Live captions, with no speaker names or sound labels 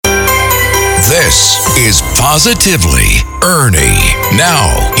This is Positively Ernie.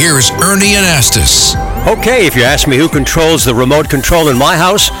 Now, here's Ernie Anastas. Okay, if you ask me who controls the remote control in my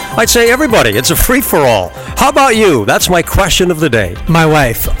house, I'd say everybody. It's a free-for-all. How about you? That's my question of the day. My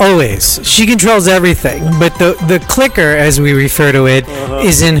wife, always. She controls everything, but the clicker, as we refer to it,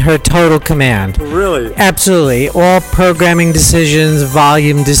 is in her total command. Really? Absolutely. All programming decisions,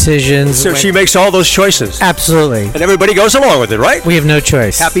 volume decisions. So she makes all those choices? Absolutely. And everybody goes along with it, right? We have no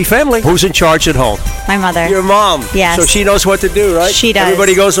choice. Happy family. Who's in charge at home? My mother. Your mom? Yes. So she knows what to do, right? She does.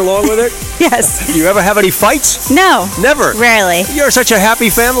 Everybody goes along with it? Yes. You ever have any fights? No. Never? Rarely. You're such a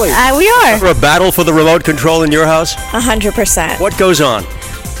happy family. We are. Ever a battle for the remote control in your house? 100%. What goes on?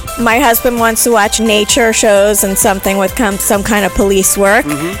 My husband wants to watch nature shows and something with some kind of police work,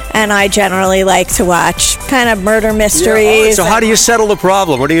 and I generally like to watch kind of murder mysteries. So how do you settle the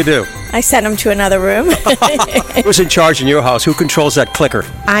problem? What do you do? I send him to another room. Who's in charge in your house? Who controls that clicker?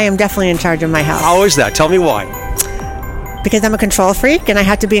 I am definitely in charge of my house. How is that? Tell me why. Because I'm a control freak and I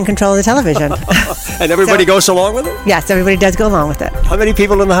have to be in control of the television. And everybody goes along with it? Yes, everybody does go along with it. How many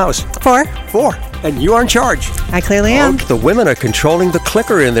people in the house? 4. 4. And you are in charge? I clearly am. The women are controlling the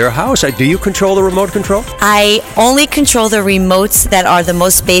clicker in their house. Do you control the remote control? I only control the remotes that are the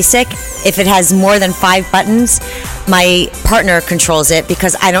most basic. If it has more than 5 buttons, my partner controls it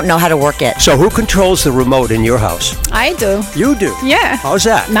because I don't know how to work it. So who controls the remote in your house? I do. You do? Yeah. How's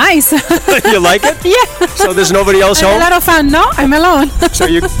that? Nice. You like it? Yeah. So there's nobody else A home? lot of fun. No, I'm alone. So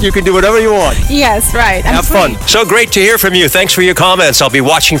you can do whatever you want. Yes, right. I'm Have free. fun. So great to hear from you. Thanks for your comments. I'll be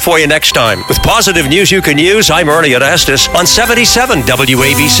watching for you next time. With positive news you can use, I'm Ernie Anastas on 77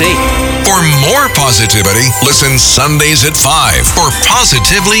 WABC. For more positivity, listen Sundays at 5 for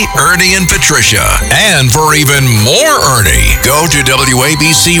Positively Ernie and Patricia. And for even more Ernie, go to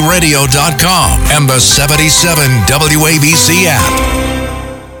WABCRadio.com and the 77 WABC app.